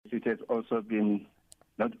it has also been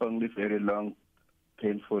not only very long,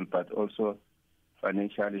 painful, but also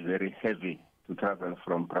financially very heavy to travel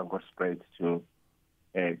from Bronkhorstspruit to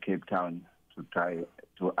Cape Town to try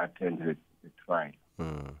to attend the trial.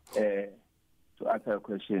 To answer your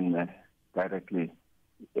question directly,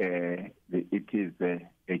 it is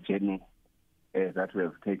a journey that we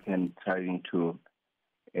have taken trying to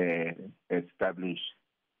establish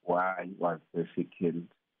why was Sesi killed,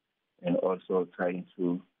 and also trying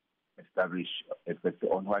to establish exactly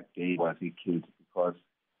on what day was he killed, because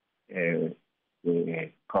the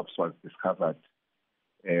corpse was discovered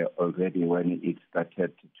already when it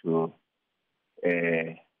started to,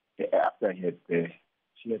 after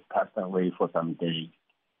she had passed away for some days.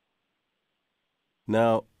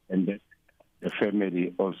 Now, and the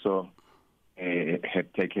family also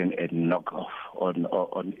had taken a knockoff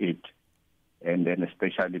on it, and then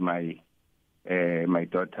especially my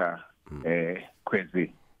daughter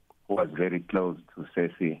Kwezi, who was very close to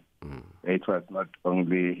Sesi. It was not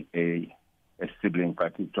only a sibling,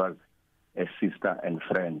 but it was a sister and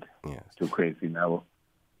friend to Kwezi. Now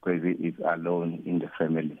Kwezi is alone in the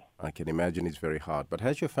family. I can imagine it's very hard. But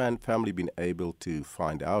has your family been able to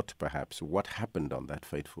find out, perhaps, what happened on that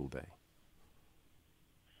fateful day?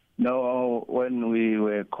 No, when we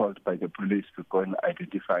were called by the police to go and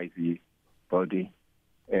identify the body,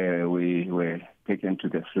 we were taken to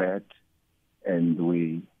the flat, and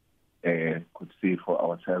we could see for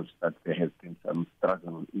ourselves that there has been some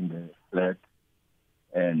struggle in the flat,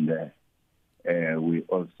 and we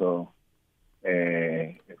also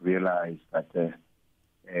realized that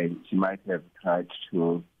she might have tried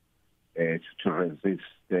to resist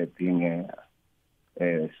being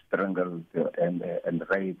strangled and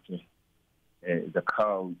raped. The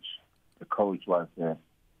coach was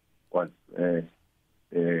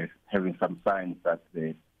having some signs that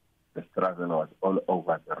the struggle was all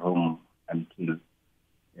over the room until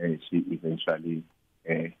she eventually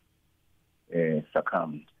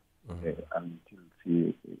succumbed, until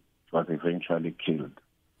she was eventually killed.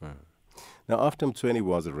 Now, after Mthweni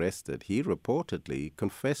was arrested, he reportedly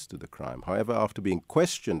confessed to the crime. However, after being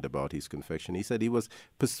questioned about his confession, he said he was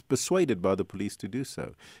persuaded by the police to do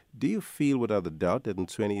so. Do you feel without a doubt that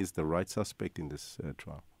Mthweni is the right suspect in this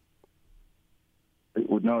trial?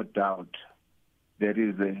 Without doubt. There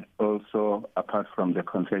is also, apart from the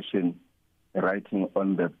confession, writing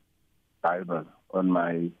on the Bible, on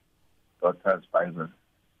my daughter's Bible,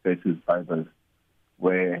 Sesi's Bible,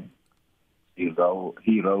 where he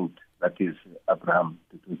wrote, that is Abraham,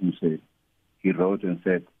 he wrote and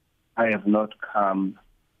said, I have not come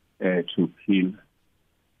to kill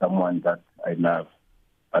someone that I love,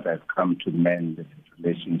 but I've come to mend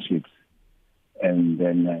relationships. And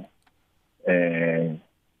then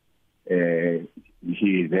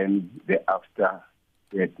he then, thereafter,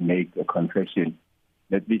 had made a confession.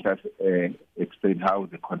 Let me just explain how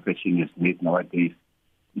the confession is made nowadays.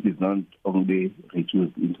 It is not only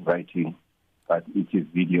reduced into writing, but it is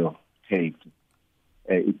video taped.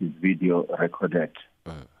 It is video recorded.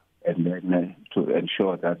 And then to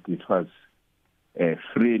ensure that it was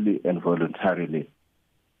freely and voluntarily.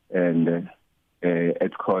 And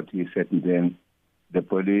at court, he said then the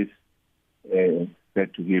police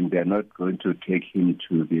said to him they are not going to take him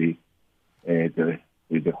to the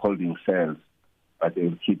holding cells, but they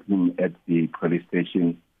will keep him at the police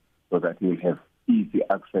station so that he will have easy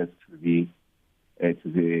access to the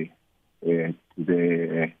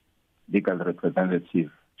legal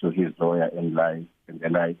representative, to his lawyer and the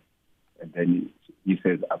like. And then he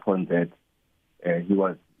says upon that he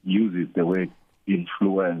uses the word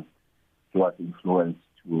influence. He was influenced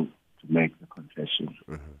to make the confession.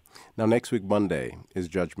 Now, next week, Monday, is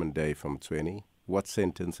Judgment Day for Mthweni. What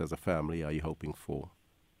sentence as a family are you hoping for?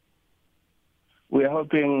 We are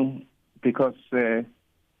hoping, because we're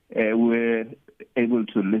able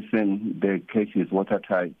to listen, the case is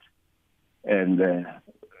watertight, and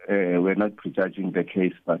we're not prejudging the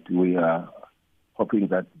case, but we are hoping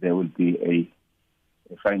that there will be a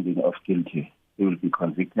finding of guilty. He will be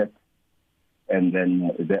convicted, and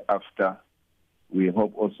then thereafter, we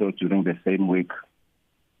hope also during the same week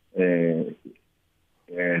that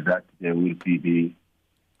there will be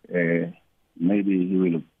maybe he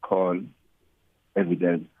will call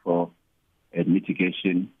evidence for a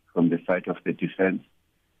mitigation from the side of the defense.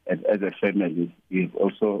 And as a family, we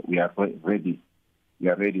are ready. We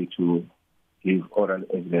are ready to give oral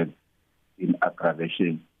evidence in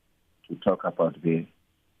aggravation to talk about the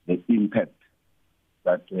impact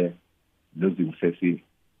that losing Sesi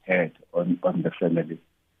had on the family.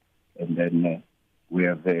 And then we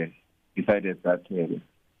have decided that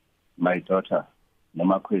my daughter,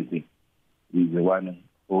 Noma Kwezi, is the one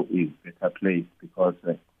who is better placed because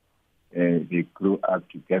they grew up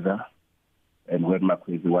together. And when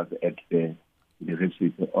Makwezi was at the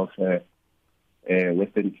University of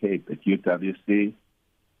Western Cape at UWC,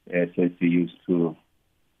 says he used to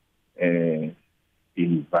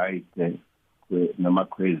invite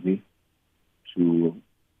Makwezi to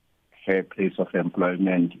her place of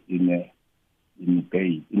employment in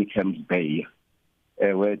Camps Bay,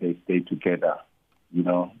 where they stayed together. You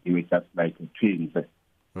know, they were just like twins.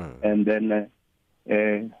 And then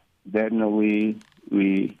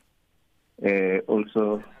we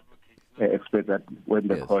also expect that when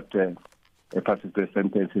the court passes the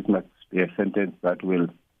sentence, it must be a sentence that will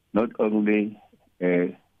not only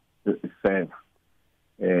serve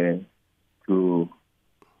to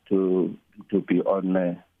be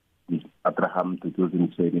on Abraham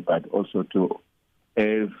 2020, but also to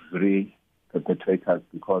every perpetrator,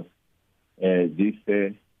 because this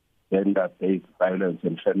gender-based violence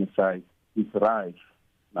and femicide is rife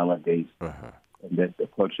nowadays. And that the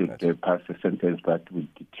court should pass a sentence that will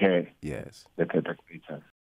deter the perpetrators.